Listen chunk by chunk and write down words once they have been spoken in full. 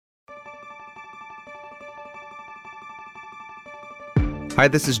Hi,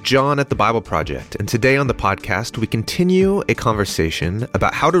 this is John at the Bible Project, and today on the podcast, we continue a conversation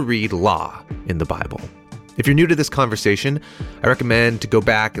about how to read law in the Bible. If you're new to this conversation, I recommend to go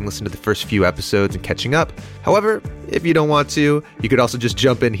back and listen to the first few episodes and catching up. However, if you don't want to, you could also just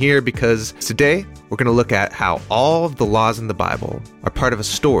jump in here because today we're going to look at how all of the laws in the Bible are part of a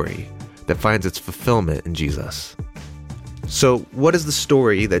story that finds its fulfillment in Jesus. So, what is the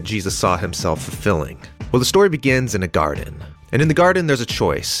story that Jesus saw himself fulfilling? Well, the story begins in a garden. And in the garden, there's a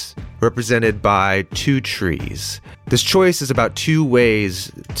choice, represented by two trees. This choice is about two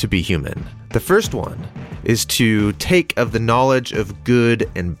ways to be human. The first one is to take of the knowledge of good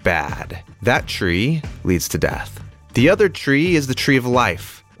and bad. That tree leads to death. The other tree is the tree of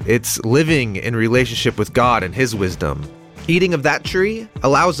life. It's living in relationship with God and His wisdom. Eating of that tree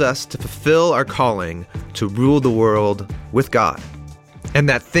allows us to fulfill our calling to rule the world with God. And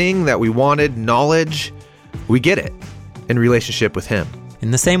that thing that we wanted, knowledge, we get it in relationship with Him.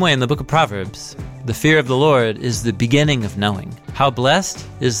 In the same way, in the book of Proverbs, the fear of the Lord is the beginning of knowing. How blessed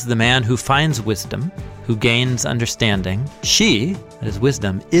is the man who finds wisdom, who gains understanding. She, that is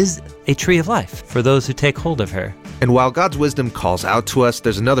wisdom, is a tree of life for those who take hold of her. And while God's wisdom calls out to us,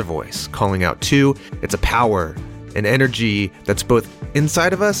 there's another voice calling out too. It's a power, an energy that's both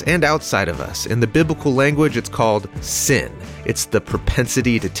inside of us and outside of us. In the biblical language, it's called sin. It's the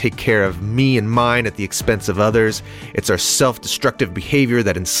propensity to take care of me and mine at the expense of others. It's our self-destructive behavior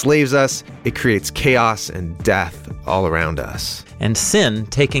that enslaves us. It creates chaos and death all around us. And sin,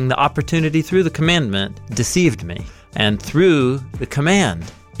 taking the opportunity through the commandment, deceived me. And through the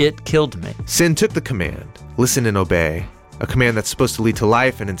command, it killed me. Sin took the command, listen and obey, a command that's supposed to lead to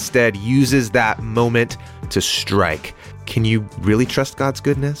life, and instead uses that moment to strike. Can you really trust God's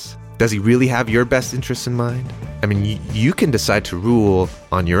goodness? Does He really have your best interests in mind? I mean, you can decide to rule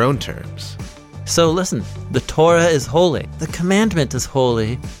on your own terms. So listen, the Torah is holy. The commandment is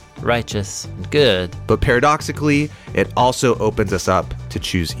holy, righteous, and good. But paradoxically, it also opens us up to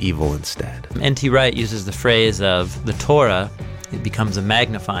choose evil instead. N.T. Wright uses the phrase of the Torah, it becomes a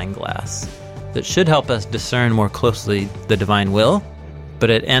magnifying glass that should help us discern more closely the divine will, but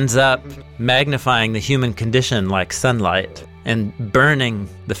it ends up magnifying the human condition like sunlight and burning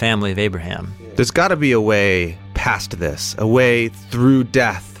the family of Abraham. There's got to be a way past this, a way through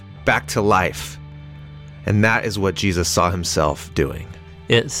death back to life. And that is what Jesus saw Himself doing.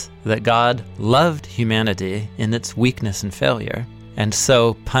 It's that God loved humanity in its weakness and failure, and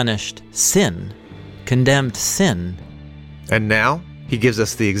so punished sin, condemned sin. And now He gives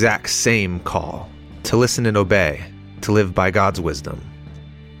us the exact same call, to listen and obey, to live by God's wisdom.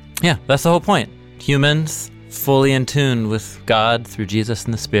 Yeah, that's the whole point. Humans fully in tune with God through Jesus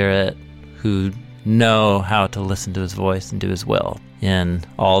and the Spirit, who know how to listen to His voice and do His will in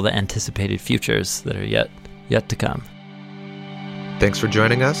all the anticipated futures that are yet to come. Thanks for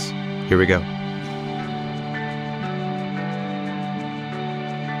joining us. Here we go.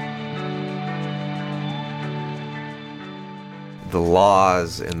 The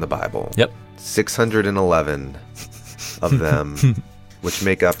laws in the Bible. Yep. 611 of them, which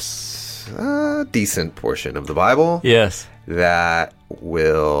make up a decent portion of the Bible. Yes. That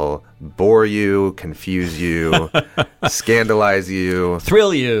will bore you, confuse you, scandalize you,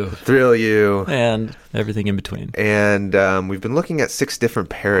 thrill you, and everything in between. And we've been looking at 6 different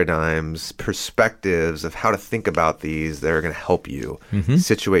paradigms, perspectives of how to think about these that are going to help you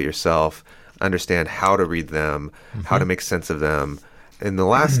situate yourself, understand how to read them, how to make sense of them. And the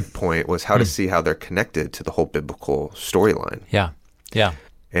last point was how to see how they're connected to the whole biblical storyline. Yeah.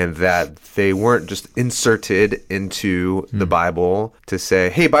 And that they weren't just inserted into the Bible to say,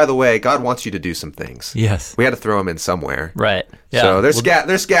 hey, by the way, God wants you to do some things. Yes. We had to throw them in somewhere. Right. Yeah. So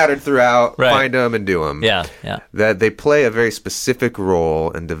they're scattered throughout. Right. Find them and do them. Yeah. That they play a very specific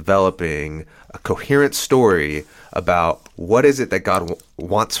role in developing a coherent story about what is it that God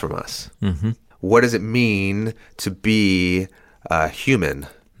wants from us. Mm-hmm. What does it mean to be human,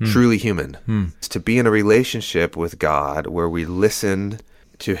 truly human? It's to be in a relationship with God where we listen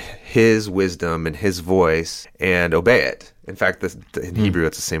to His wisdom and His voice and obey it. In fact, in Hebrew,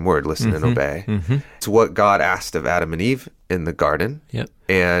 it's the same word, listen and obey. It's what God asked of Adam and Eve in the garden. Yep.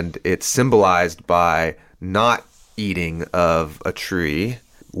 And it's symbolized by not eating of a tree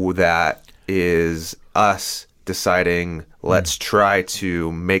that is us deciding, let's try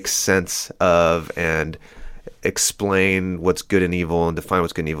to make sense of and explain what's good and evil and define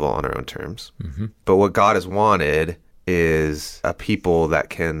what's good and evil on our own terms. But what God has wanted is a people that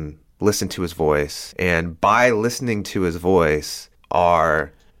can listen to His voice, and by listening to His voice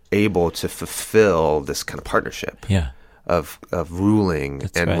are able to fulfill this kind of partnership of ruling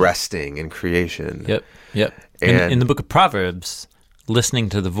resting in creation. Yep. And in the book of Proverbs, listening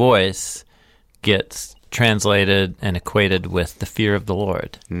to the voice gets translated and equated with the fear of the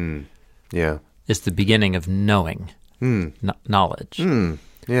Lord. Yeah. It's the beginning of knowing, knowledge.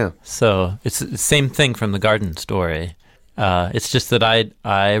 Yeah. So it's the same thing from the garden story. It's just that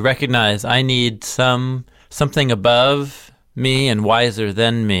I recognize I need something above me and wiser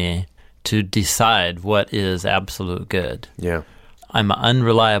than me to decide what is absolute good. Yeah. I'm an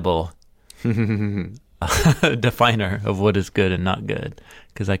unreliable definer of what is good and not good,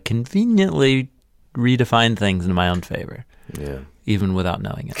 because I conveniently redefine things in my own favor. Yeah. Even without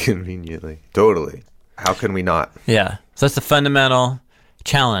knowing it. Conveniently. Totally. How can we not? Yeah. So that's the fundamental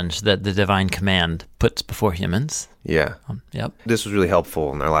challenge that the divine command puts before humans. Yeah. Yep. This was really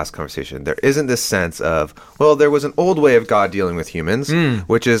helpful in our last conversation. There isn't this sense of, well, there was an old way of God dealing with humans,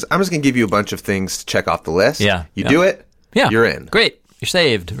 which is, I'm just going to give you a bunch of things to check off the list. Yeah. You do it, you're in. Great. You're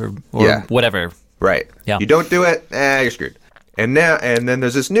saved or whatever. Right. Yeah. You don't do it, you're screwed. And then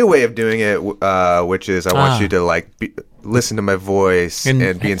there's this new way of doing it, which is I want you to listen to my voice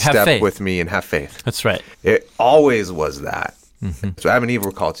and be in step faith with me and have faith. That's right. It always was that. So Adam and Eve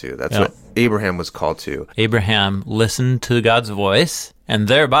were called to. That's what Abraham was called to. Abraham listened to God's voice and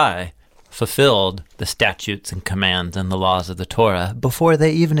thereby fulfilled the statutes and commands and the laws of the Torah before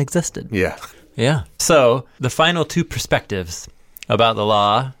they even existed. Yeah. Yeah. So the final two perspectives about the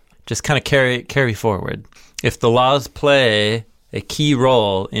law just kind of carry forward. If the laws play a key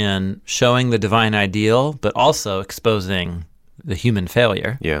role in showing the divine ideal, but also exposing the human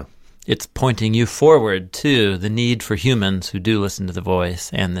failure, it's pointing you forward to the need for humans who do listen to the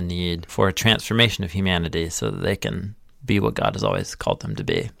voice and the need for a transformation of humanity so that they can be what God has always called them to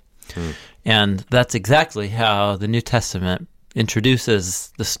be. And that's exactly how the New Testament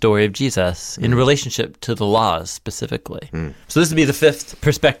introduces the story of Jesus in relationship to the laws specifically. So this would be the fifth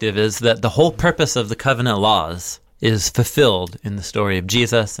perspective, is that the whole purpose of the covenant laws is fulfilled in the story of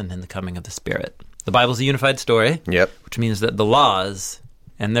Jesus and in the coming of the Spirit. The Bible's a unified story, which means that the laws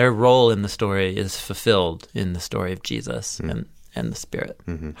and their role in the story is fulfilled in the story of Jesus and the Spirit.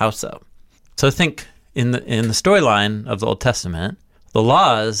 How so? So I think in the storyline of the Old Testament, the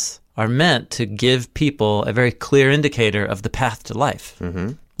laws are meant to give people a very clear indicator of the path to life.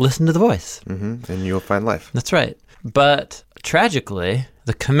 Listen to the voice. And you'll find life. That's right. But tragically,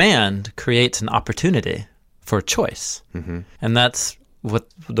 the command creates an opportunity for choice. And that's what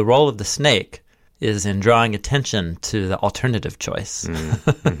the role of the snake is in drawing attention to the alternative choice.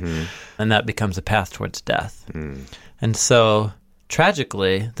 And that becomes a path towards death. And so,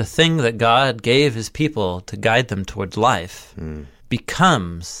 tragically, the thing that God gave his people to guide them towards life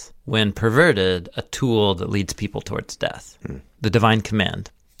becomes, when perverted, a tool that leads people towards death. The divine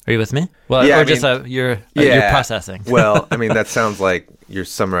command. Are you with me? Well, you're processing. Well, I mean, that sounds like you're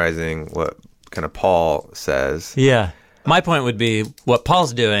summarizing what kind of Paul says. Yeah. My point would be what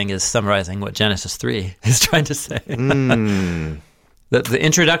Paul's doing is summarizing what Genesis 3 is trying to say. That the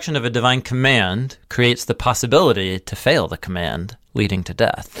introduction of a divine command creates the possibility to fail the command, leading to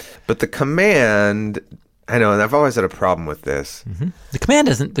death. But the command, I know, and I've always had a problem with this. The command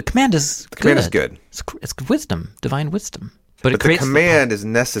is good. The command is good. It's wisdom, divine wisdom. But the command is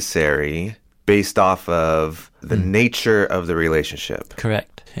necessary based off of the nature of the relationship.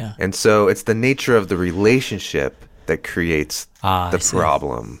 Correct, yeah. And so it's the nature of the relationship that creates the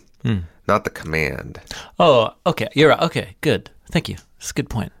problem, not the command. Oh, okay. You're right. Okay, good. Thank you. That's a good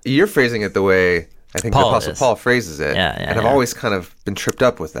point. You're phrasing it the way I think the Apostle Paul phrases it. And I've always kind of been tripped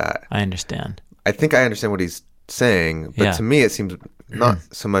up with that. I understand. I think I understand what he's saying, but to me it seems not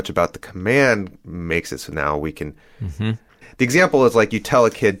so much about the command makes it so now we can... The example is like you tell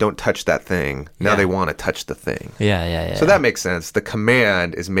a kid, don't touch that thing. Now they want to touch the thing. So that makes sense. The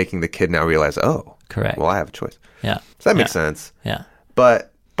command is making the kid now realize, oh, correct. Well, I have a choice. Yeah. So that makes sense. Yeah.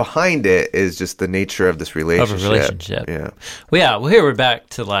 But behind it is just the nature of this relationship. Of a relationship. Yeah. Well, here we're back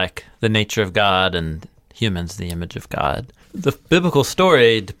to like the nature of God and humans, the image of God. The biblical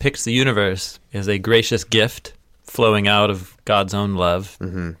story depicts the universe as a gracious gift flowing out of God's own love.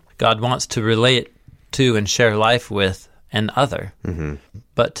 God wants to relate to and share life with an other.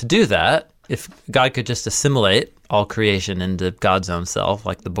 But to do that, if God could just assimilate all creation into God's own self,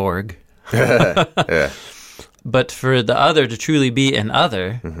 like the Borg, but for the other to truly be an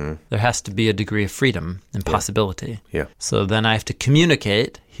other, there has to be a degree of freedom and possibility. So then I have to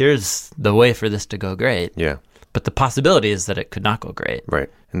communicate, here's the way for this to go great. But the possibility is that it could not go great. Right.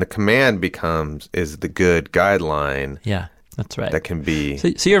 And the command is the good guideline. Yeah. That's right. That can be...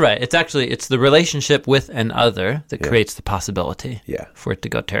 So you're right. It's the relationship with an other that creates the possibility for it to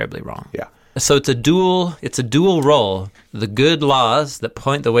go terribly wrong. So it's a dual role. The good laws that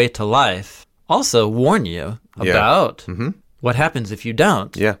point the way to life also warn you about what happens if you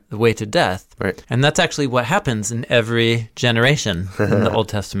don't? Yeah. The way to death. Right. And that's actually what happens in every generation in the Old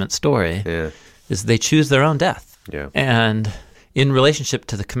Testament story, is they choose their own death. Yeah. And in relationship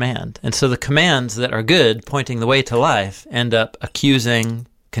to the command. And so the commands that are good, pointing the way to life, end up accusing,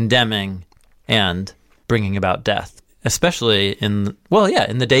 condemning, and bringing about death. Especially in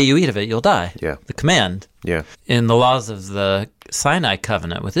the day you eat of it, you'll die. Yeah. The command. Yeah. In the laws of the Sinai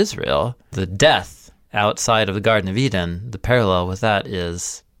covenant with Israel, the death outside of the Garden of Eden, the parallel with that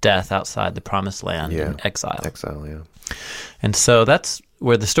is death outside the promised land in exile. Exile, yeah. And so that's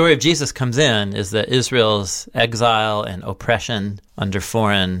where the story of Jesus comes in, is that Israel's exile and oppression under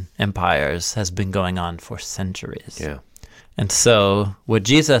foreign empires has been going on for centuries. Yeah. And so what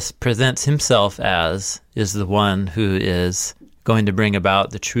Jesus presents himself as is the one who is going to bring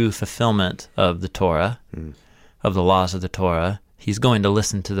about the true fulfillment of the Torah, of the laws of the Torah. He's going to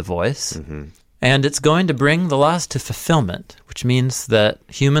listen to the voice. Mm-hmm. And it's going to bring the laws to fulfillment, which means that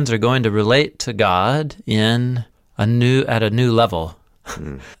humans are going to relate to God at a new level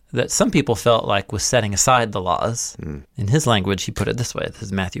that some people felt like was setting aside the laws. In his language, he put it this way. This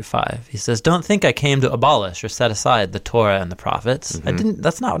is Matthew 5. He says, "Don't think I came to abolish or set aside the Torah and the prophets.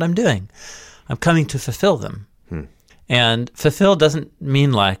 That's not what I'm doing. I'm coming to fulfill them." And fulfill doesn't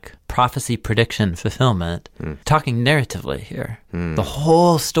mean like prophecy, prediction, fulfillment. Talking narratively here. The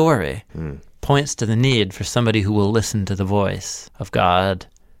whole story points to the need for somebody who will listen to the voice of God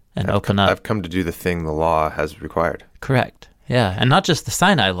and open up. I've come to do the thing the law has required. Correct. Yeah. And not just the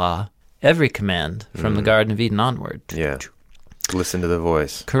Sinai law, every command from the Garden of Eden onward. Yeah. Listen to the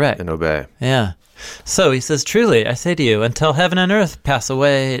voice. Correct. And obey. Yeah. So he says, "Truly, I say to you, until heaven and earth pass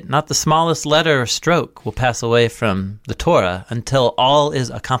away, not the smallest letter or stroke will pass away from the Torah until all is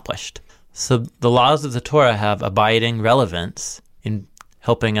accomplished." So the laws of the Torah have abiding relevance in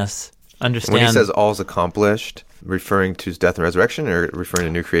helping us understand. When he says all is accomplished, referring to his death and resurrection, or referring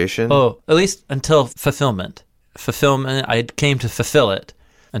to new creation? Oh, at least until fulfillment. Fulfillment, I came to fulfill it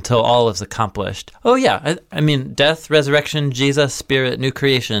until all is accomplished. Oh, yeah. I mean, death, resurrection, Jesus, Spirit, new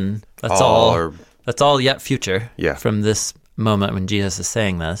creation, that's all yet future from this moment when Jesus is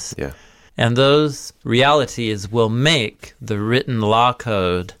saying this. Yeah. And those realities will make the written law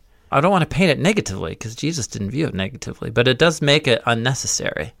code, I don't want to paint it negatively because Jesus didn't view it negatively, but it does make it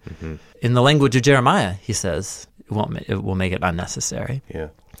unnecessary. Mm-hmm. In the language of Jeremiah, he says, it will make it unnecessary. Yeah.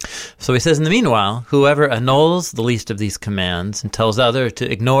 So he says, in the meanwhile, whoever annuls the least of these commands and tells others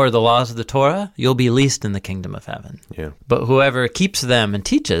to ignore the laws of the Torah, you'll be least in the kingdom of heaven. Yeah. But whoever keeps them and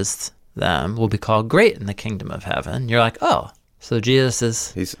teaches them will be called great in the kingdom of heaven. You're like, oh, so Jesus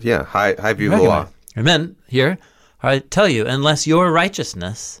is... high view of the law. And then here, I tell you, unless your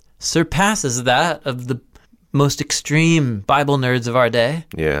righteousness surpasses that of the most extreme Bible nerds of our day...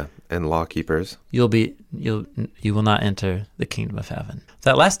 Yeah. And law keepers. You will not enter the kingdom of heaven.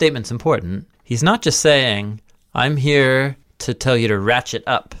 That last statement's important. He's not just saying, I'm here to tell you to ratchet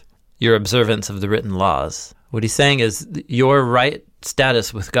up your observance of the written laws. What he's saying is your right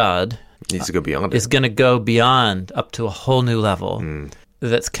status with God needs to go beyond is going to go beyond up to a whole new level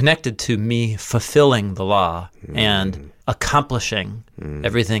that's connected to me fulfilling the law and accomplishing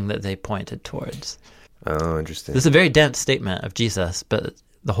everything that they pointed towards. Oh, interesting. This is a very dense statement of Jesus, but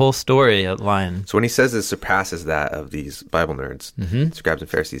the whole story outline. So when he says it surpasses that of these Bible nerds, scribes and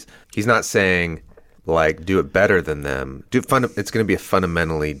Pharisees, he's not saying, like, do it better than them. It's going to be a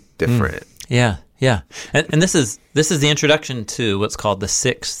fundamentally different. Yeah. And this is the introduction to what's called the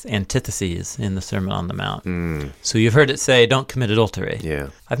 6 antitheses in the Sermon on the Mount. So you've heard it say, don't commit adultery. Yeah.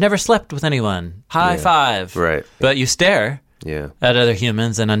 I've never slept with anyone. High five. Right. But you stare at other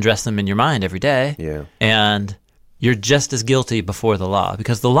humans and undress them in your mind every day. Yeah. And you're just as guilty before the law.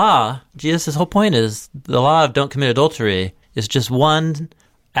 Because the law, Jesus' whole point is, the law of don't commit adultery is just one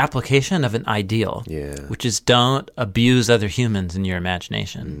application of an ideal, which is don't abuse other humans in your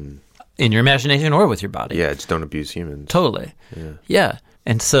imagination. In your imagination or with your body. Yeah, just don't abuse humans. Totally. Yeah.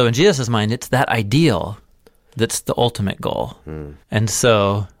 And so in Jesus' mind, it's that ideal that's the ultimate goal. And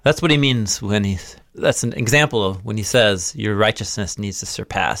so that's what he means that's an example of when he says your righteousness needs to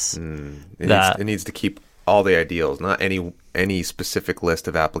surpass that. It needs to keep all the ideals, not any specific list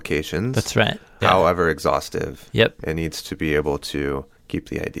of applications. That's right. However exhaustive. Yep. It needs to be able to keep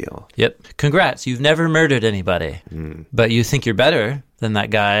the ideal. Yep. Congrats, you've never murdered anybody, but you think you're better than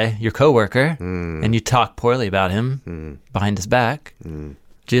that guy, your coworker, and you talk poorly about him behind his back.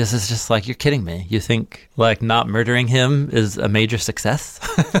 Jesus is just like, you're kidding me. You think like not murdering him is a major success?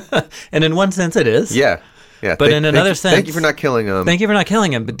 And in one sense it is. Yeah. But in another sense... Thank you for not killing him. Thank you for not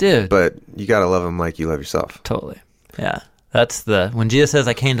killing him, but dude... But you got to love him like you love yourself. Totally. Yeah. That's when Jesus says,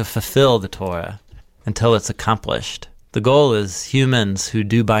 I came to fulfill the Torah until it's accomplished. The goal is humans who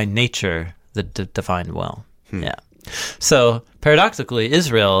do by nature the divine will. Yeah. So paradoxically,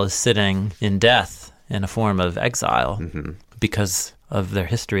 Israel is sitting in death in a form of exile because of their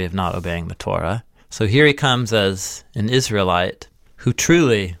history of not obeying the Torah. So here he comes as an Israelite who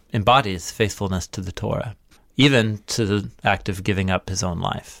truly embodies faithfulness to the Torah, even to the act of giving up his own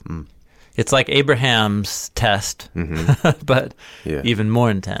life. It's like Abraham's test, but even more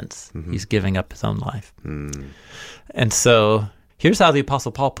intense. He's giving up his own life. And so here's how the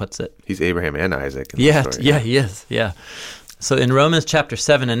Apostle Paul puts it. He's Abraham and Isaac. He is. Yeah. So in Romans chapter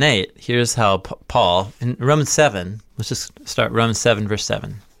 7 and 8, here's how Paul, in Romans 7, let's just start Romans 7, verse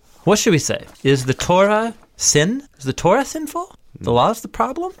 7. What should we say? Is the Torah sin? Is the Torah sinful? The law is the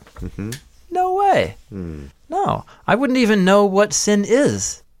problem? No way. No. I wouldn't even know what sin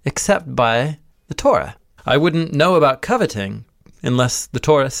is except by the Torah. I wouldn't know about coveting unless the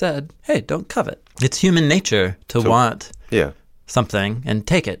Torah said, hey, don't covet. It's human nature to want something and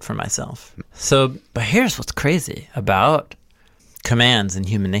take it for myself. So, but here's what's crazy about commands in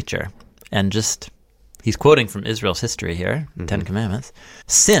human nature. And just, he's quoting from Israel's history here, Ten Commandments.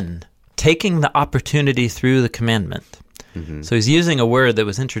 Sin, taking the opportunity through the commandment. So he's using a word that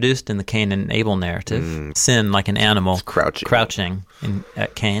was introduced in the Cain and Abel narrative. Sin, like an animal crouching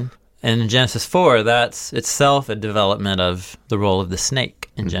at Cain. And in Genesis 4, that's itself a development of the role of the snake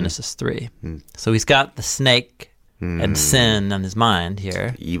in Genesis 3. So he's got the snake and sin on his mind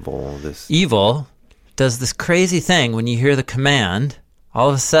here. Evil does this crazy thing when you hear the command. All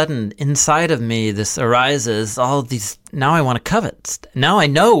of a sudden, inside of me, this arises, all of these, now I want to covet. Now I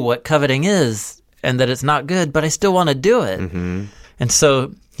know what coveting is and that it's not good, but I still want to do it. And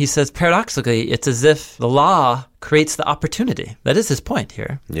so he says, paradoxically, it's as if the law creates the opportunity. That is his point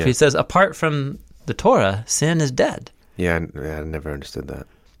here. So he says, apart from the Torah, sin is dead. I never understood that.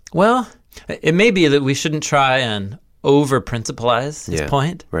 Well, it may be that we shouldn't try and over-principalize his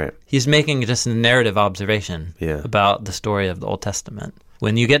point. Right. He's making just a narrative observation about the story of the Old Testament.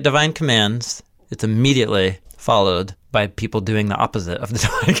 When you get divine commands, it's immediately followed by people doing the opposite of the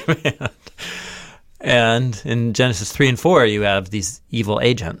divine command. And in Genesis 3 and 4, you have these evil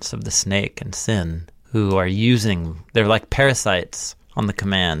agents of the snake and sin who are they're like parasites on the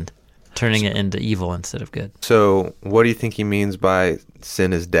command, turning it into evil instead of good. So what do you think he means by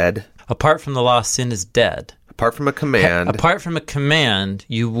sin is dead? Apart from the law, sin is dead. Apart from a command. Apart from a command,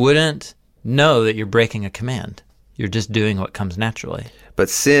 you wouldn't know that you're breaking a command. You're just doing what comes naturally. But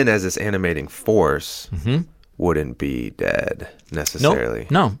sin as this animating force wouldn't be dead necessarily.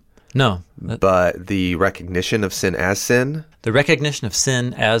 No. But the recognition of sin as sin? The recognition of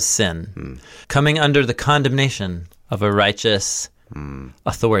sin as sin. Coming under the condemnation of a righteous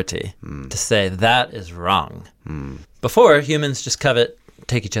authority to say that is wrong. Before, humans just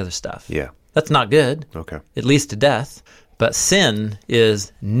take each other's stuff. That's not good. Okay. It leads to death. But sin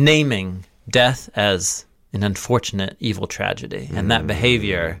is naming death as an unfortunate evil tragedy and that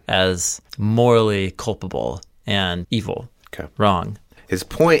behavior as morally culpable and evil. Wrong. His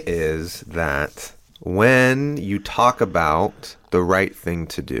point is that when you talk about the right thing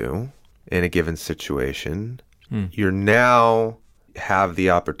to do in a given situation, you now have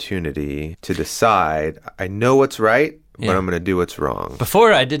the opportunity to decide, I know what's right, but I'm going to do what's wrong.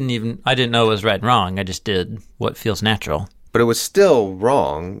 Before, I didn't know it was right and wrong. I just did what feels natural. But it was still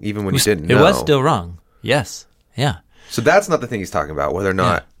wrong, even when you didn't know. It was still wrong. Yes. Yeah. So that's not the thing he's talking about, whether or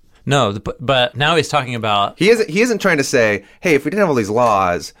not... No, but now he's talking about... He isn't trying to say, hey, if we didn't have all these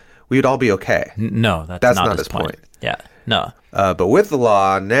laws, we would all be okay. No, that's not his point. Yeah, no. But with the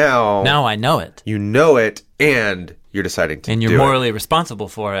law, now... Now I know it. You know it, and you're deciding to do it. And you're morally responsible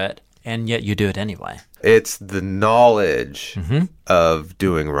for it, and yet you do it anyway. It's the knowledge of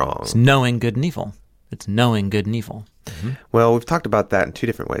doing wrong. It's knowing good and evil. It's knowing good and evil. Well, we've talked about that in two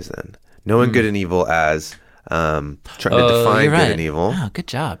different ways then. Knowing good and evil as... trying to define good and evil. Oh, good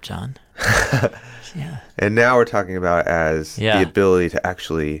job, John. And now we're talking about as the ability to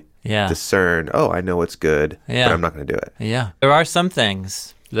actually discern, I know what's good, but I'm not going to do it. There are some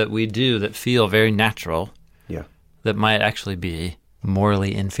things that we do that feel very natural that might actually be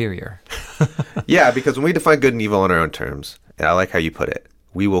morally inferior. Because when we define good and evil on our own terms, and I like how you put it,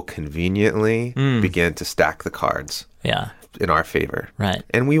 we will conveniently begin to stack the cards. In our favor. Right.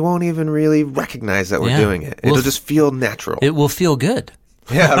 And we won't even really recognize that we're doing it. It'll just feel natural. It will feel good.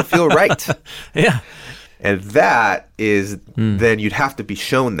 It'll feel right. And that is, then you'd have to be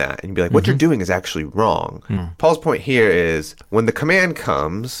shown that. And you'd be like, what you're doing is actually wrong. Paul's point here is, when the command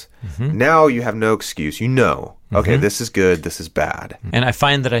comes, now you have no excuse. You know, okay, this is good, this is bad. And I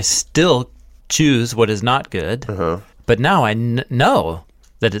find that I still choose what is not good. But now I know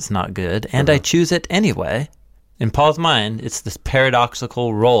that it's not good, and I choose it anyway. in Paul's mind, it's this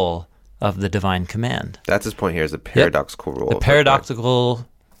paradoxical role of the divine command. That's his point here, is the paradoxical role. The paradoxical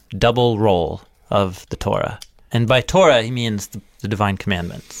double role of the Torah. And by Torah, he means the divine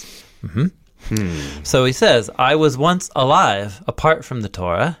commandments. So he says, I was once alive apart from the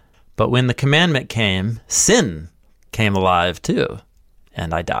Torah, but when the commandment came, sin came alive too,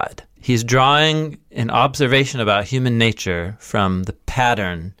 and I died. He's drawing an observation about human nature from the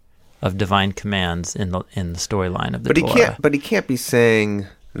pattern of divine commands in the storyline of the Torah. But he can't be saying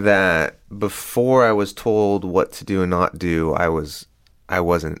that before I was told what to do and not do, I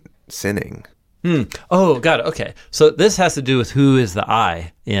wasn't sinning. Oh, got it. Okay. So this has to do with who is the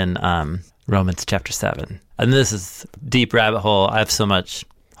I in Romans chapter 7. And this is a deep rabbit hole. I have so much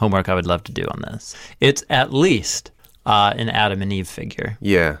homework I would love to do on this. It's at least an Adam and Eve figure.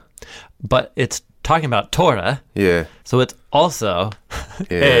 Yeah. But it's talking about Torah. Yeah. So it's also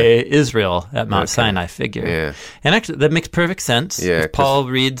a Israel at Mount Sinai figure. Yeah. And actually, that makes perfect sense. Yeah, if Paul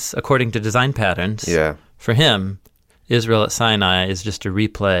reads according to design patterns. Yeah. For him, Israel at Sinai is just a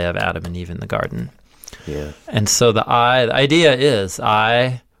replay of Adam and Eve in the garden. Yeah. And so the idea is,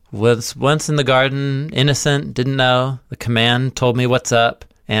 I was once in the garden, innocent, didn't know. The command told me what's up.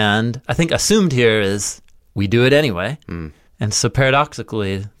 And I think assumed here is, we do it anyway. And so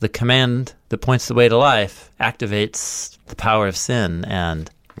paradoxically, the command that points the way to life activates the power of sin, and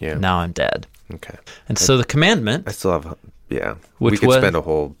now I'm dead. Okay. And so the commandment... I still have... Yeah. We could spend a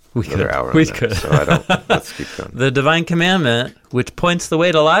whole another hour on that. So let's keep going. The divine commandment, which points the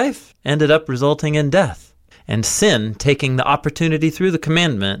way to life, ended up resulting in death. And sin, taking the opportunity through the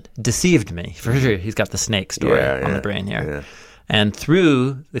commandment, deceived me. For sure, he's got the snake story on the brain here. Yeah. And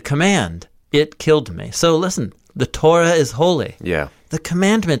through the command, it killed me. So listen, the Torah is holy. Yeah. The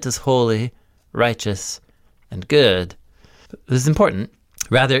commandment is holy, righteous, and good. This is important.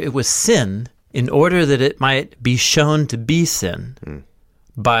 Rather, it was sin in order that it might be shown to be sin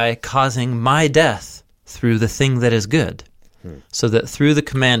by causing my death through the thing that is good. So that through the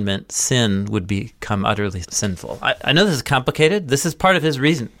commandment, sin would become utterly sinful. I know this is complicated. This is part of his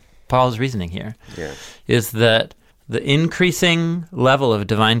reason. Paul's reasoning here is that the increasing level of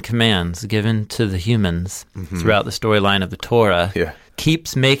divine commands given to the humans throughout the storyline of the Torah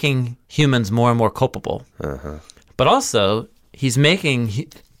keeps making humans more and more culpable. But also, he's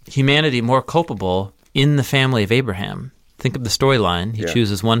making humanity more culpable in the family of Abraham. Think of the storyline. He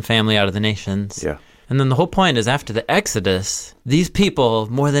chooses one family out of the nations. And then the whole point is, after the Exodus, these people,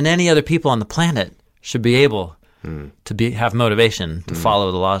 more than any other people on the planet, should be able to have motivation to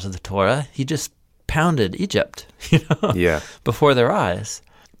follow the laws of the Torah. He just pounded Egypt, before their eyes.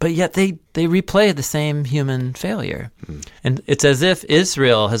 But yet they replay the same human failure. And it's as if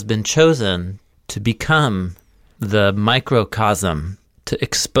Israel has been chosen to become the microcosm to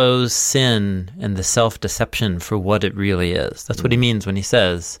expose sin and the self-deception for what it really is. That's what he means when he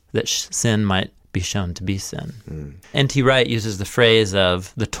says that sin might be shown to be sin. N.T. Wright uses the phrase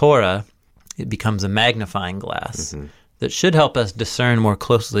of the Torah, it becomes a magnifying glass that should help us discern more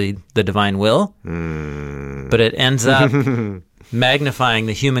closely the divine will, but it ends up magnifying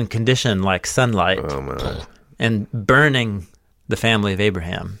the human condition like sunlight and burning the family of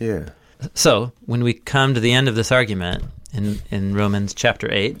Abraham. So when we come to the end of this argument in Romans chapter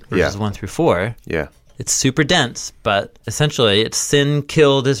 8, verses 1 through 4, it's super dense, but essentially it's sin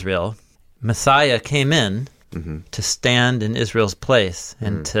killed Israel. Messiah came in to stand in Israel's place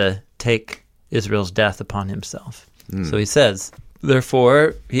and to take Israel's death upon himself. So he says,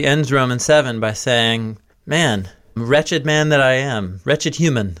 therefore, he ends Romans 7 by saying, man, wretched man that I am, wretched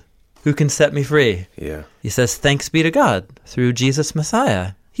human, who can set me free? He says, thanks be to God through Jesus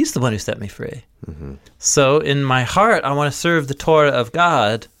Messiah. He's the one who set me free. So in my heart, I want to serve the Torah of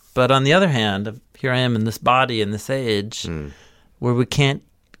God, but on the other hand, here I am in this body, in this age, where we can't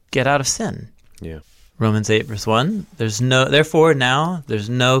get out of sin. Romans 8, verse 1, therefore now there's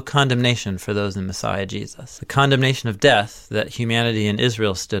no condemnation for those in Messiah Jesus. The condemnation of death that humanity and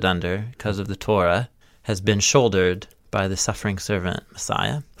Israel stood under because of the Torah has been shouldered by the suffering servant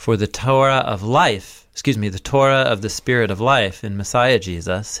Messiah. For the Torah of the Spirit of life in Messiah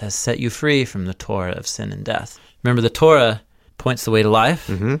Jesus has set you free from the Torah of sin and death. Remember, the Torah points the way to life,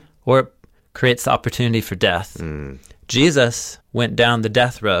 or it creates the opportunity for death. Jesus went down the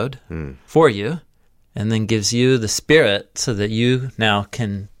death road for you, and then gives you the Spirit so that you now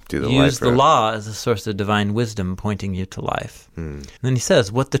can use the law as a source of divine wisdom pointing you to life. And then he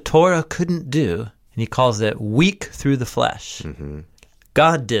says, what the Torah couldn't do, and he calls it weak through the flesh,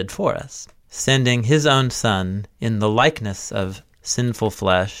 God did for us, sending his own Son in the likeness of sinful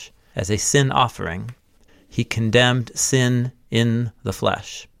flesh as a sin offering. He condemned sin in the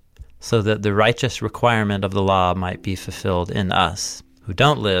flesh, so that the righteous requirement of the law might be fulfilled in us, who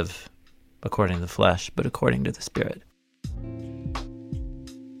don't live according to the flesh, but according to the Spirit.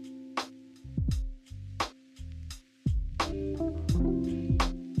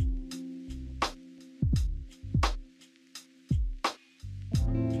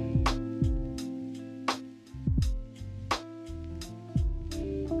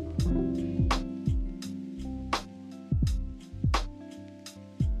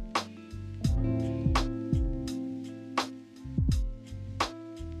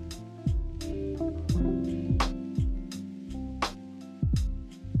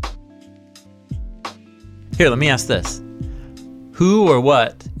 Here, let me ask this. Who or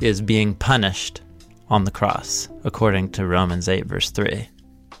what is being punished on the cross, according to Romans 8, verse 3?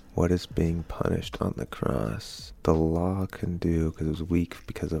 What is being punished on the cross? The law can do because it was weak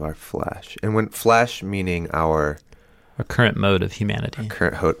because of our flesh. And when flesh, meaning our current mode of humanity.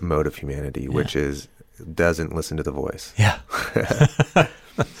 Mode of humanity, which is doesn't listen to the voice. Yeah.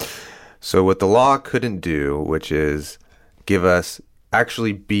 So what the law couldn't do, which is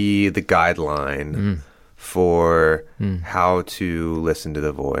actually be the guideline for how to listen to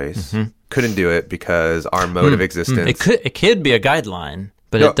the voice. Couldn't do it because our mode of existence. It could be a guideline,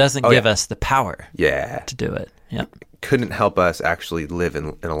 but it doesn't give us the power to do it. Yeah. Couldn't help us actually live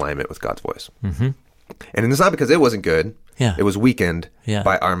in alignment with God's voice. And it's not because it wasn't good. Yeah. It was weakened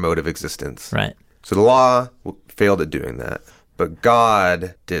by our mode of existence. Right. So the law failed at doing that, but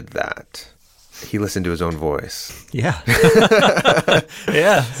God did that. He listened to his own voice. Yeah.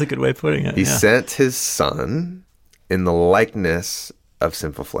 Yeah, that's a good way of putting it. He sent his son in the likeness of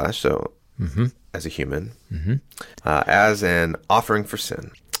sinful flesh, so as a human, as an offering for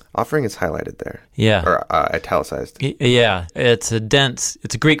sin. Offering is highlighted there. Yeah. Or italicized. Yeah. It's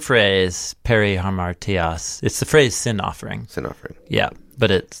a Greek phrase, perihamartios. It's the phrase sin offering. Sin offering. Yeah,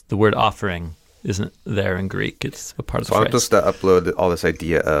 but the word offering isn't there in Greek. It's a part of the phrase. So I'm supposed to upload all this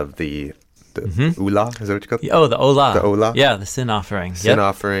idea of the Ula, is that what you call it? Oh, the Ola. The Ola. Yeah, the sin offering. Sin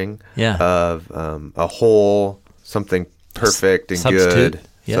offering of a whole, something perfect and substitute.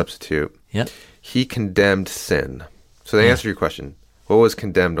 Good. Substitute. Yep. He condemned sin. So to answer your question, what was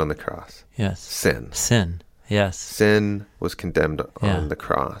condemned on the cross? Yes. Sin. Sin. Yes. Sin was condemned on the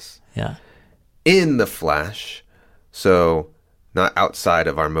cross. Yeah. In the flesh, so not outside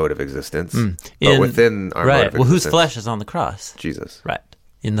of our mode of existence, but within our mode of existence. Well, whose flesh is on the cross? Jesus. Right.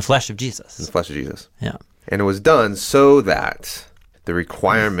 In the flesh of Jesus. In the flesh of Jesus. Yeah. And it was done so that the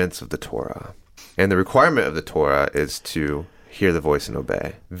requirements of the Torah, and the requirement of the Torah is to hear the voice and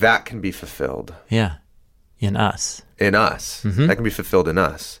obey. That can be fulfilled. Yeah. In us. In us. That can be fulfilled in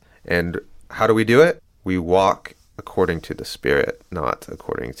us. And how do we do it? We walk according to the Spirit, not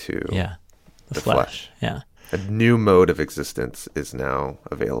according to the flesh. Yeah. A new mode of existence is now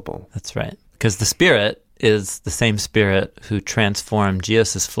available. That's right. Because the Spirit is the same Spirit who transformed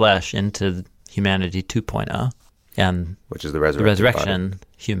Jesus' flesh into humanity 2.0, and which is the resurrection body.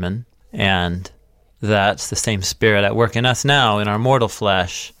 Human, and that's the same Spirit at work in us now in our mortal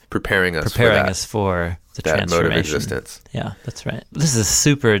flesh, preparing us for the that transformation. Mode of existence. Yeah, that's right. This is a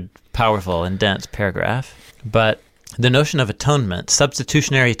super powerful and dense paragraph, but the notion of atonement,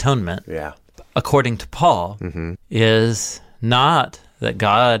 substitutionary atonement, according to Paul, is not that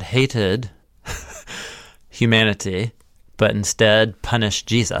God hated humanity, but instead punished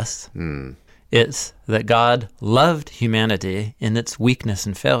Jesus. It's that God loved humanity in its weakness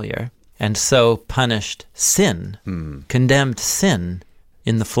and failure, and so punished sin, condemned sin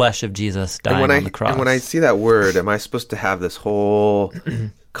in the flesh of Jesus dying on the cross. And when I see that word, am I supposed to have this whole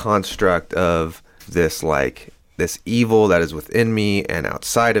construct of this evil that is within me and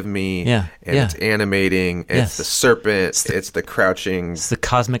outside of me, and it's animating, it's the serpent, it's the crouching... It's the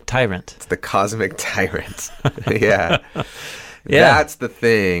cosmic tyrant. It's the cosmic tyrant. That's the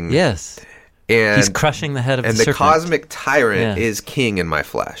thing. Yes. And he's crushing the head of the serpent. And the cosmic tyrant is king in my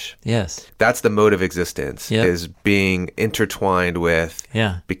flesh. Yes. That's the mode of existence, is being intertwined with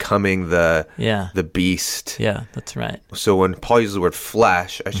becoming the beast. Yeah, that's right. So when Paul uses the word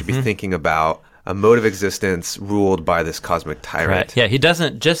flesh, I should be thinking about a mode of existence ruled by this cosmic tyrant. Right. Yeah, he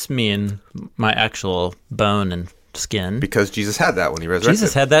doesn't just mean my actual bone and skin. Because Jesus had that when he resurrected.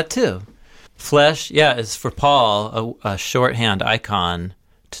 Jesus had that too. Flesh, is for Paul a shorthand icon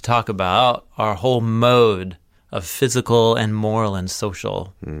to talk about our whole mode of physical and moral and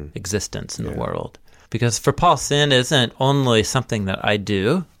social existence in the world. Because for Paul, sin isn't only something that I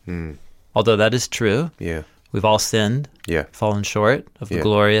do, although that is true. Yeah. We've all sinned, fallen short of the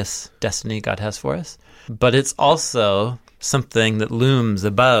glorious destiny God has for us. But it's also something that looms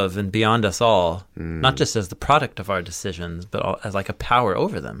above and beyond us all, not just as the product of our decisions, but as like a power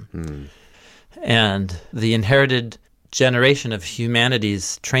over them. And the inherited generation of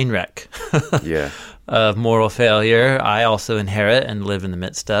humanity's train wreck of moral failure, I also inherit and live in the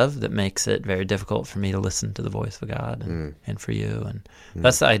midst of, that makes it very difficult for me to listen to the voice of God and for you. And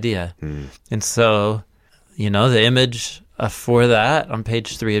that's the idea. And so, the image for that on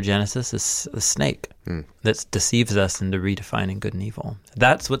page 3 of Genesis is the snake that deceives us into redefining good and evil.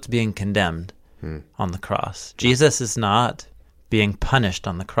 That's what's being condemned on the cross. Jesus is not being punished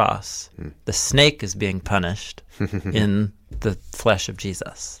on the cross. The snake is being punished in the flesh of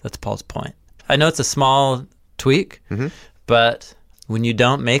Jesus. That's Paul's point. I know it's a small tweak, but when you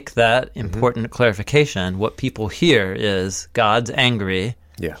don't make that important clarification, what people hear is God's angry,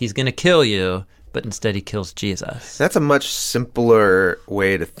 he's going to kill you, but instead he kills Jesus. That's a much simpler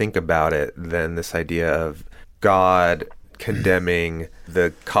way to think about it than this idea of God condemning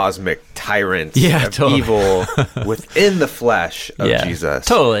the cosmic tyrant of evil within the flesh of Jesus.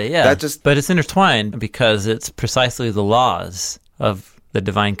 Totally, yeah. But it's intertwined because it's precisely the laws of the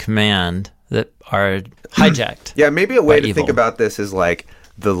divine command that are hijacked. Maybe a way to evil. think about this is like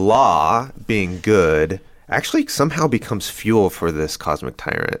the law being good actually somehow becomes fuel for this cosmic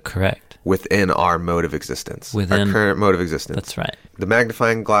tyrant. Correct. Within our mode of existence, our current mode of existence. That's right. The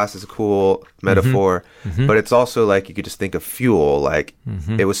magnifying glass is a cool metaphor, but it's also like you could just think of fuel. Like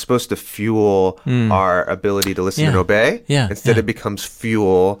it was supposed to fuel our ability to listen and obey. Instead, it becomes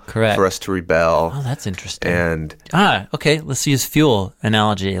fuel for us to rebel. Oh, that's interesting. And okay, let's use fuel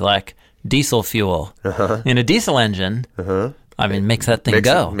analogy, like diesel fuel. In a diesel engine, makes that thing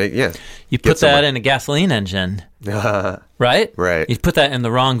go. You put that in a gasoline engine, right? Right. You put that in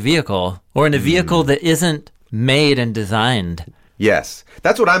the wrong vehicle, or in a vehicle that isn't made and designed. Yes.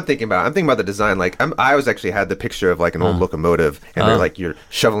 That's what I'm thinking about. I'm thinking about the design. Like I always actually had the picture of like an old locomotive, and they're like, you're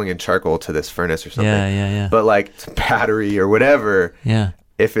shoveling in charcoal to this furnace or something. Yeah. But like it's a battery or whatever. Yeah.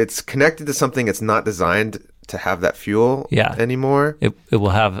 If it's connected to something that's not designed to have that fuel anymore, it will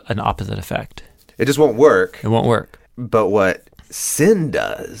have an opposite effect. It just won't work. It won't work. But what sin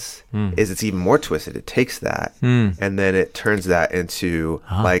does is it's even more twisted. It takes that and then it turns that into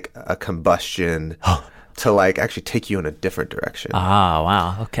like a combustion to like actually take you in a different direction.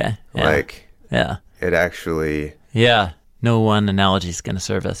 Wow. Okay. Yeah. It actually... Yeah. No one analogy is going to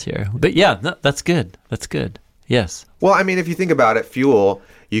serve us here. But that's good. That's good. Yes. Well, I mean, if you think about it, fuel,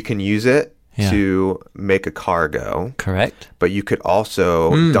 you can use it to make a car go. Correct. But you could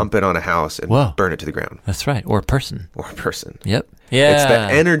also dump it on a house and burn it to the ground. That's right. Or a person. Yep. Yeah. It's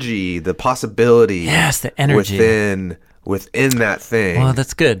the energy, the possibility. Yes, the energy. Within that thing. Well,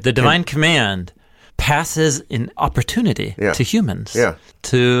 that's good. The divine command passes an opportunity to humans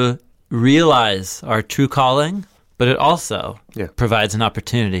to realize our true calling, but it also provides an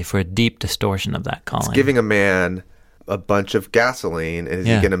opportunity for a deep distortion of that calling. It's giving a man a bunch of gasoline, and is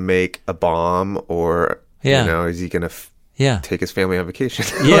he going to make a bomb, or is he going to take his family on vacation?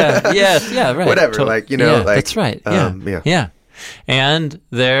 Right. like Whatever, like that's right. And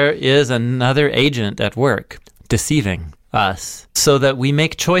there is another agent at work deceiving us so that we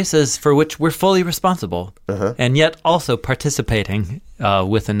make choices for which we're fully responsible, and yet also participating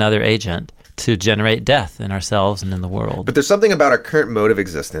with another agent to generate death in ourselves and in the world. But there's something about our current mode of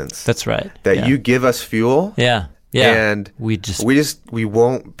existence. That's right. That you give us fuel. Yeah. And we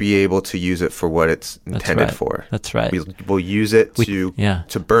won't be able to use it for what it's intended for. That's right. We'll use it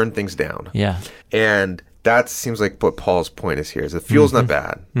to burn things down. Yeah. And that seems like what Paul's point is here, is that fuel's not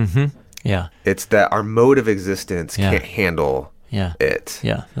bad. Yeah. It's that our mode of existence can't handle it.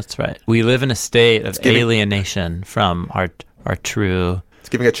 Yeah, that's right. We live in a state of alienation from our true... It's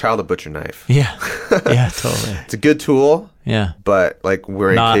giving a child a butcher knife. Yeah. Yeah, totally. It's a good tool. Yeah. But like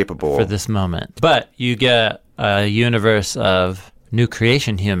we're not incapable. For this moment. But you get a universe of new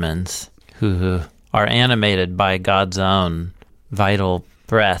creation humans who are animated by God's own vital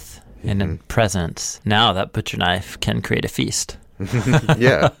breath and presence. Now that butcher knife can create a feast.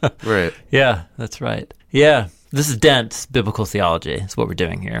 Yeah, right. Yeah, that's right. Yeah, this is dense biblical theology. That's what we're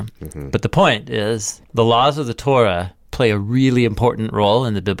doing here. But the point is, the laws of the Torah play a really important role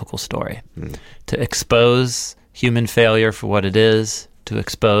in the biblical story. To expose human failure for what it is, to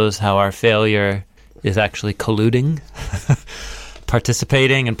expose how our failure is actually colluding,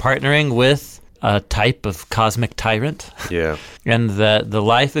 participating and partnering with a type of cosmic tyrant. Yeah. And that the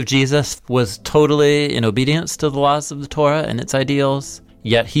life of Jesus was totally in obedience to the laws of the Torah and its ideals,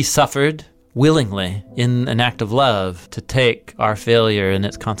 yet he suffered willingly, in an act of love, to take our failure and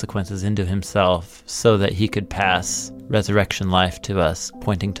its consequences into himself so that he could pass resurrection life to us,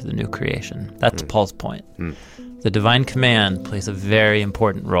 pointing to the new creation. That's Paul's point. The divine command plays a very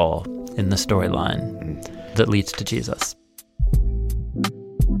important role in the storyline that leads to Jesus.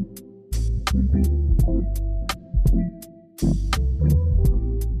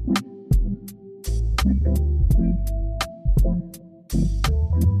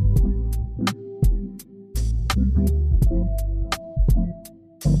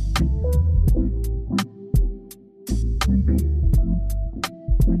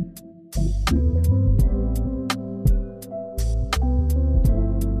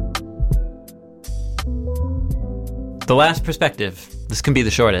 The last perspective, this can be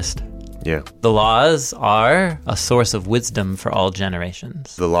the shortest. Yeah. The laws are a source of wisdom for all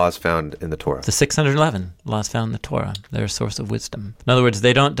generations. The laws found in the Torah. The 611 laws found in the Torah, they're a source of wisdom. In other words,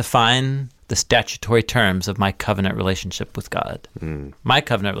 they don't define the statutory terms of my covenant relationship with God. My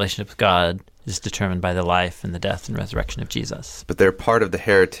covenant relationship with God is determined by the life and the death and resurrection of Jesus. But they're part of the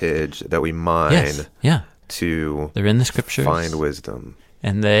heritage that we mine They're in the scriptures. Find wisdom.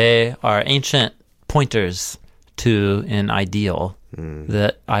 And they are ancient pointers to an ideal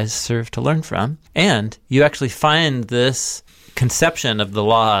that I serve to learn from. And you actually find this conception of the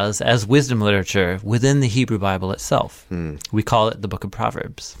laws as wisdom literature within the Hebrew Bible itself. We call it the book of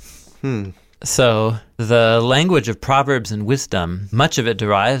Proverbs. So the language of Proverbs and wisdom, much of it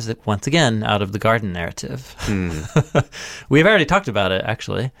derives, once again, out of the garden narrative. We've already talked about it,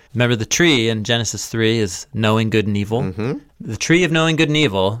 actually. Remember, the tree in Genesis 3 is knowing good and evil. The tree of knowing good and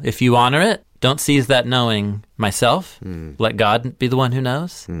evil, if you honor it, don't seize that knowing myself. Let God be the one who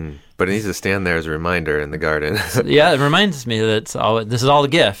knows. But it needs to stand there as a reminder in the garden. It reminds me that this is all a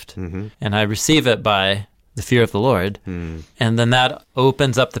gift, and I receive it by the fear of the Lord. And then that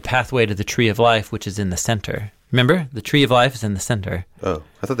opens up the pathway to the tree of life, which is in the center. Remember, the tree of life is in the center. Oh,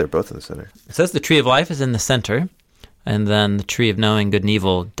 I thought they were both in the center. It says the tree of life is in the center, and then the tree of knowing good and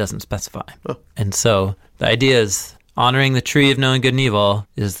evil doesn't specify. And so the idea is honoring the tree of knowing good and evil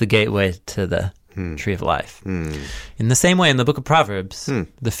is the gateway to the tree of life. In the same way, in the book of Proverbs,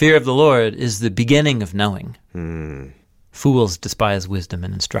 the fear of the Lord is the beginning of knowing. Fools despise wisdom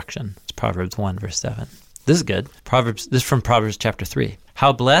and instruction. It's Proverbs 1, verse 7. This is good. This is from Proverbs chapter 3.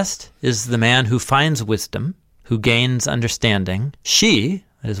 How blessed is the man who finds wisdom, who gains understanding. She,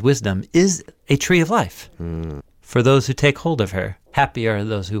 that is wisdom, is a tree of life. For those who take hold of her, happy are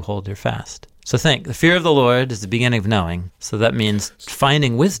those who hold her fast. So think, the fear of the Lord is the beginning of knowing. So that means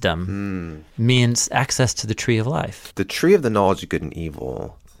finding wisdom means access to the tree of life. The tree of the knowledge of good and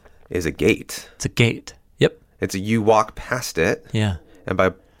evil is a gate. It's a gate. Yep. You walk past it. Yeah. And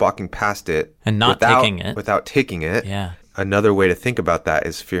by walking past it and without taking it, another way to think about that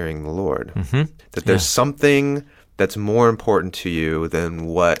is fearing the Lord. That there's something that's more important to you than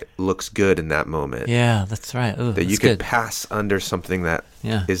what looks good in that moment. Yeah, that's right. Ooh, that you could pass under something that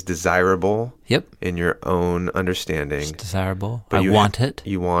is desirable in your own understanding. It's desirable. But I want it.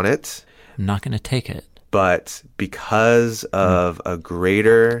 You want it. I'm not going to take it. But because of a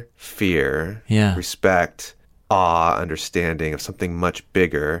greater fear, respect, awe, understanding of something much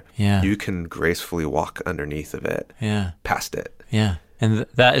bigger, you can gracefully walk underneath of it, past it. Yeah. And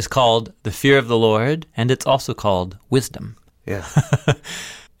that is called the fear of the Lord, and it's also called wisdom. Yeah.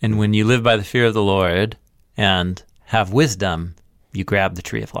 And when you live by the fear of the Lord and have wisdom, you grab the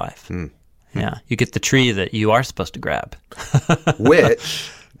tree of life. Yeah. You get the tree that you are supposed to grab. Which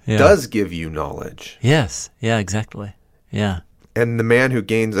does give you knowledge. Yes. Yeah, exactly. Yeah. And the man who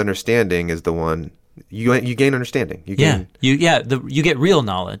gains understanding is the one... You gain understanding. You get real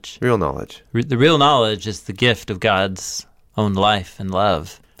knowledge. Real knowledge. The real knowledge is the gift of God's own life and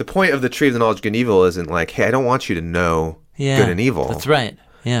love. The point of the tree of the knowledge of good and evil isn't like, hey, I don't want you to know good and evil. That's right.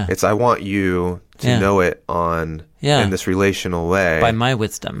 Yeah. It's I want you to know it in this relational way. By my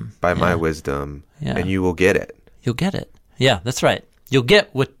wisdom. By my wisdom. Yeah. And you will get it. You'll get it. Yeah, that's right. You'll get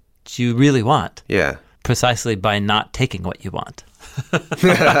what you really want. Yeah. Precisely by not taking what you want.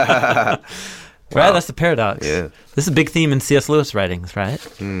 Right? Wow. That's the paradox. Yeah. This is a big theme in C.S. Lewis writings, right?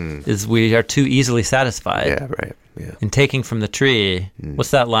 Is we are too easily satisfied. Yeah, right. Yeah. In taking from the tree.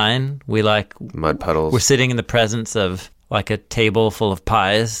 What's that line? We like... Mud puddles. We're sitting in the presence of like a table full of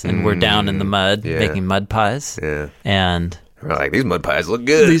pies, and we're down in the mud making mud pies. Yeah. And... we're like, these mud pies look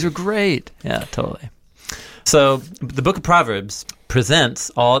good. These are great. Yeah, totally. So the book of Proverbs presents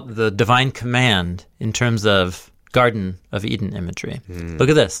all the divine command in terms of Garden of Eden imagery. Look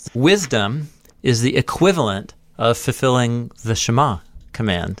at this. Wisdom is the equivalent of fulfilling the Shema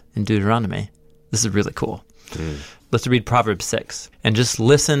command in Deuteronomy. This is really cool. let's read Proverbs 6 and just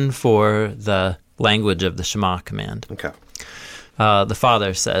listen for the language of the Shema command. Okay. The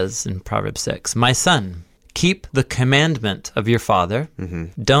father says in Proverbs 6, "My son, keep the commandment of your father.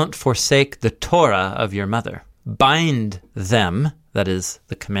 Don't forsake the Torah of your mother. Bind them," that is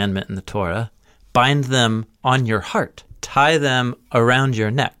the commandment in the Torah, "bind them on your heart. Tie them around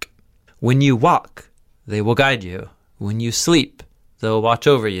your neck. When you walk, they will guide you. When you sleep, they will watch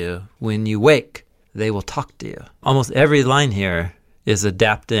over you. When you wake, they will talk to you." Almost every line here is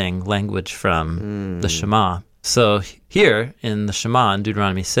adapting language from the Shema. So here in the Shema in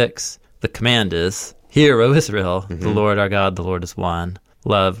Deuteronomy 6, the command is, "Hear, O Israel, the Lord our God, the Lord is one.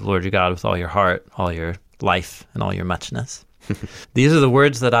 Love the Lord your God with all your heart, all your life, and all your muchness. These are the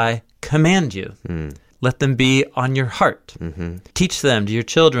words that I command you. Let them be on your heart. Teach them to your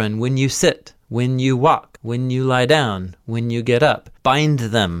children when you sit, when you walk, when you lie down, when you get up. Bind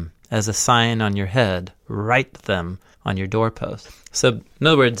them as a sign on your head. Write them on your doorpost." So, in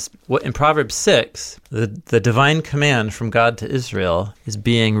other words, in Proverbs 6, the divine command from God to Israel is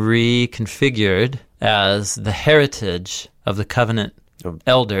being reconfigured as the heritage of the covenant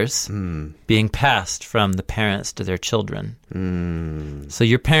elders being passed from the parents to their children. So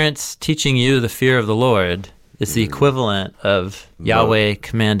your parents teaching you the fear of the Lord is the equivalent of Yahweh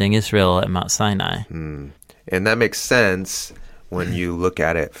commanding Israel at Mount Sinai. And that makes sense when you look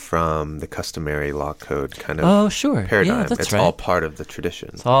at it from the customary law code kind of paradigm. Yeah, that's it's right. all part of the tradition.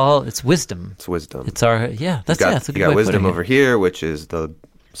 It's wisdom. It's wisdom. It's our, that's a good way of putting it. You got wisdom over here, which is the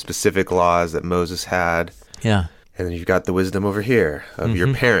specific laws that Moses had. Yeah. And then you've got the wisdom over here of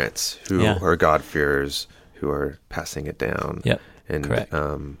your parents who are God-fearers, who are passing it down. Yep, and, correct.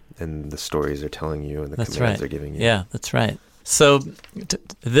 And the stories they're telling you and the commands they're giving you. Yeah, that's right. So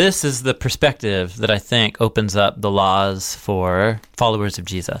this is the perspective that I think opens up the laws for followers of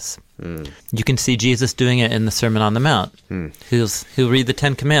Jesus. You can see Jesus doing it in the Sermon on the Mount. He'll read the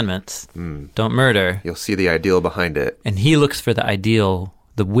 10 Commandments. Don't murder. You'll see the ideal behind it. And he looks for the ideal,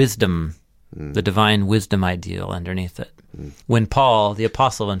 the wisdom, the divine wisdom ideal underneath it. When Paul, the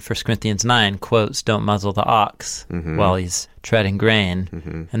apostle in 1 Corinthians 9, quotes, "Don't muzzle the ox," while he's treading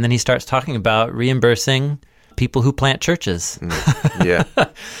grain, and then he starts talking about reimbursing people who plant churches.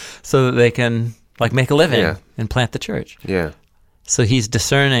 So that they can make a living and plant the church. So he's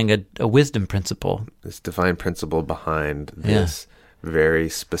discerning a wisdom principle. This divine principle behind this very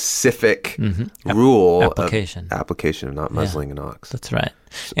specific rule application of not muzzling an ox. That's right.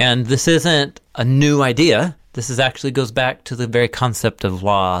 And this isn't a new idea. This actually goes back to the very concept of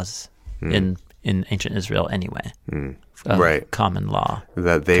laws in ancient Israel anyway. Right. Common law.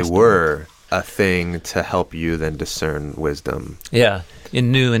 That they were a thing to help you then discern wisdom. Yeah,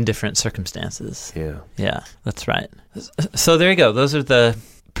 in new and different circumstances. Yeah, that's right. So there you go. Those are the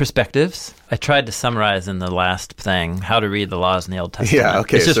perspectives. I tried to summarize in the last thing how to read the laws in the Old Testament. Yeah,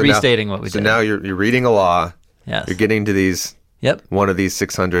 okay. It's just restating what we did. So now you're reading a law. Yes. You're getting to these. One of these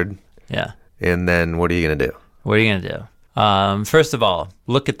 600. Yeah. And then what are you going to do? What are you going to do? First of all,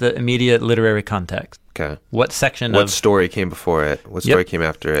 look at the immediate literary context. Okay. What section What story came before it? What story came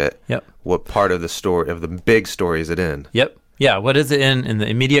after it? What part of the story, of the big story, is it in? Yeah, what is it in the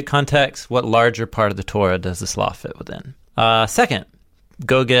immediate context? What larger part of the Torah does this law fit within? Second,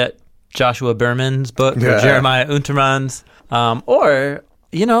 go get Joshua Berman's book or Jeremiah Untermann's, or,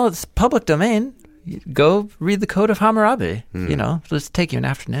 it's public domain. Go read the Code of Hammurabi. Just take you an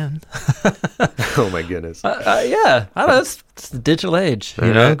afternoon. Oh my goodness. I don't know. It's the digital age.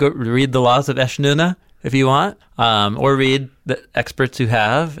 Go read the laws of Eshnunah if you want, or read the experts who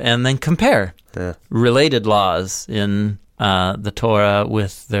have, and then compare related laws in the Torah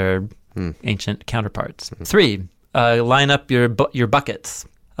with their ancient counterparts. 3, line up your buckets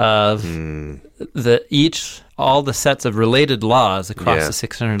of all the sets of related laws across the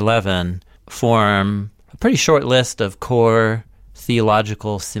 611 form a pretty short list of core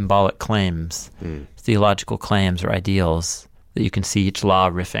theological symbolic claims, theological claims or ideals that you can see each law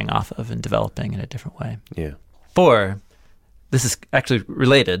riffing off of and developing in a different way. 4, this is actually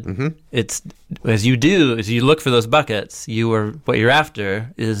related. It's as you look for those buckets, what you're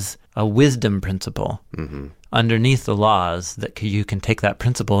after is a wisdom principle underneath the laws that you can take that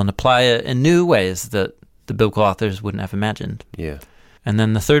principle and apply it in new ways that the biblical authors wouldn't have imagined. And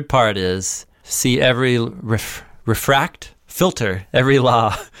then the third part is see every filter every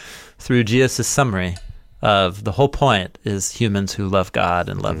law through Jesus' summary of the whole point is humans who love God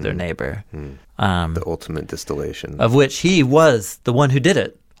and love their neighbor. The ultimate distillation. Of which he was the one who did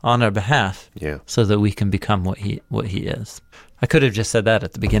it on our behalf, so that we can become what he is. I could have just said that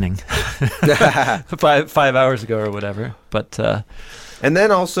at the beginning, 5 hours ago or whatever. But and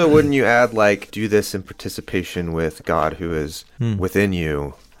then also, wouldn't you add, like, do this in participation with God who is within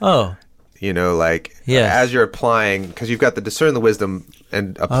you? Oh, you know, like as you're applying, because you've got to discern the wisdom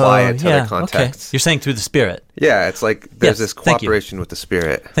and apply it to other contexts. Okay. You're saying through the Spirit. Yeah, it's like there's this cooperation with the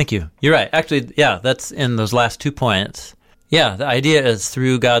Spirit. Thank you. You're right. Actually, that's in those last 2 points. Yeah, the idea is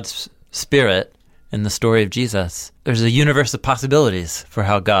through God's Spirit in the story of Jesus, there's a universe of possibilities for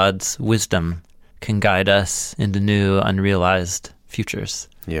how God's wisdom can guide us into new, unrealized futures.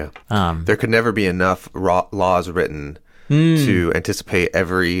 Yeah. There could never be enough laws written to anticipate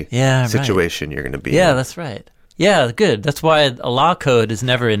every situation you're going to be in. Yeah, that's right. Yeah, good. That's why a law code is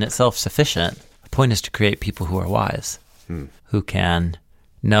never in itself sufficient. The point is to create people who are wise, who can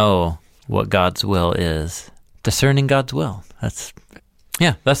know what God's will is, discerning God's will. That's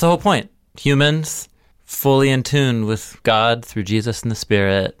the whole point. Humans fully in tune with God through Jesus and the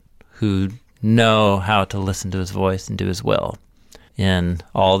Spirit, who know how to listen to his voice and do his will in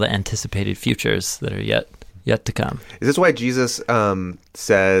all the anticipated futures that are yet to come. Is this why Jesus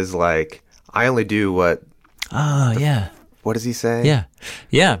says, like, I only do what... What does he say?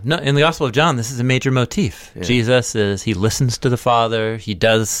 Yeah. No, in the Gospel of John, this is a major motif. Yeah. Jesus he listens to the Father. He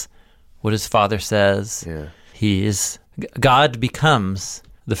does what his Father says. Yeah. God becomes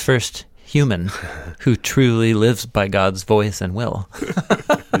the first human who truly lives by God's voice and will.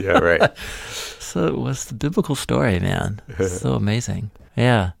 Yeah, right. So it was the biblical story, man. It's so amazing.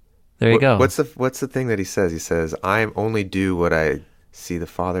 Yeah. There you go. What's the thing that he says? He says, I only do what I see the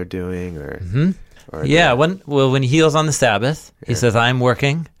Father doing, or... when he heals on the Sabbath, he says, I'm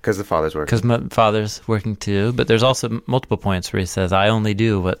working. Because the Father's working. Because my Father's working too. But there's also multiple points where he says, I only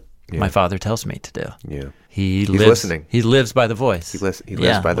do what my Father tells me to do. Yeah. He's listening. He lives by the voice. He lives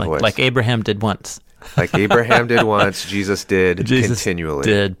by the voice. Like Abraham did once. Like Abraham did once, Jesus did continually.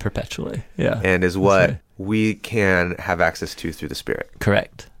 Did perpetually. Yeah. And is what we can have access to through the Spirit.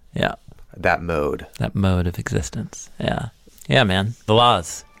 Correct. Yeah. That mode of existence. Yeah. Yeah, man. The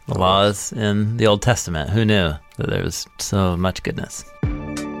laws in the Old Testament. Who knew that there was so much goodness?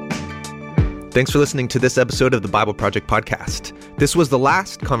 Thanks for listening to this episode of the Bible Project podcast. This was the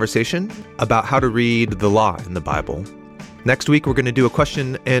last conversation about how to read the law in the Bible. Next week, we're going to do a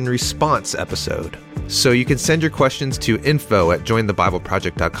question and response episode. So you can send your questions to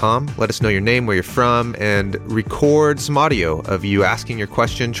info@jointhebibleproject.com. Let us know your name, where you're from, and record some audio of you asking your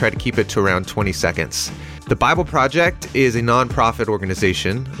question. Try to keep it to around 20 seconds. The Bible Project is a nonprofit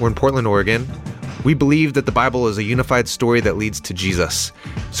organization. We're in Portland, Oregon. We believe that the Bible is a unified story that leads to Jesus.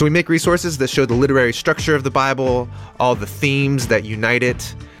 So we make resources that show the literary structure of the Bible, all the themes that unite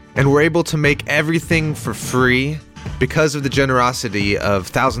it, and we're able to make everything for free because of the generosity of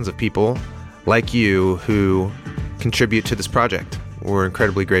thousands of people like you who contribute to this project. We're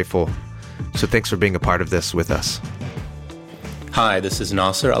incredibly grateful. So thanks for being a part of this with us. Hi, this is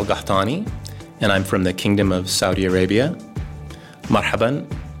Nasser Al-Qahtani, and I'm from the Kingdom of Saudi Arabia. مرحبا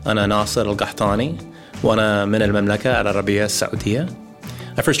أنا ناصر القحطاني وأنا من المملكة العربية السعودية.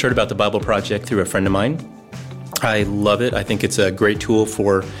 I first heard about the Bible Project through a friend of mine. I love it. I think it's a great tool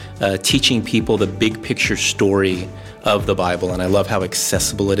for teaching people the big picture story of the Bible, and I love how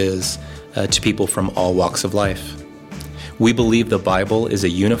accessible it is to people from all walks of life. We believe the Bible is a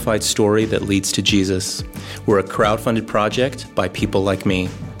unified story that leads to Jesus. We're a crowd-funded project by people like me.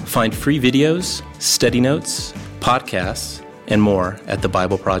 Find free videos, study notes, podcasts, and more at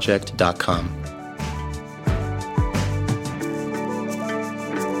thebibleproject.com.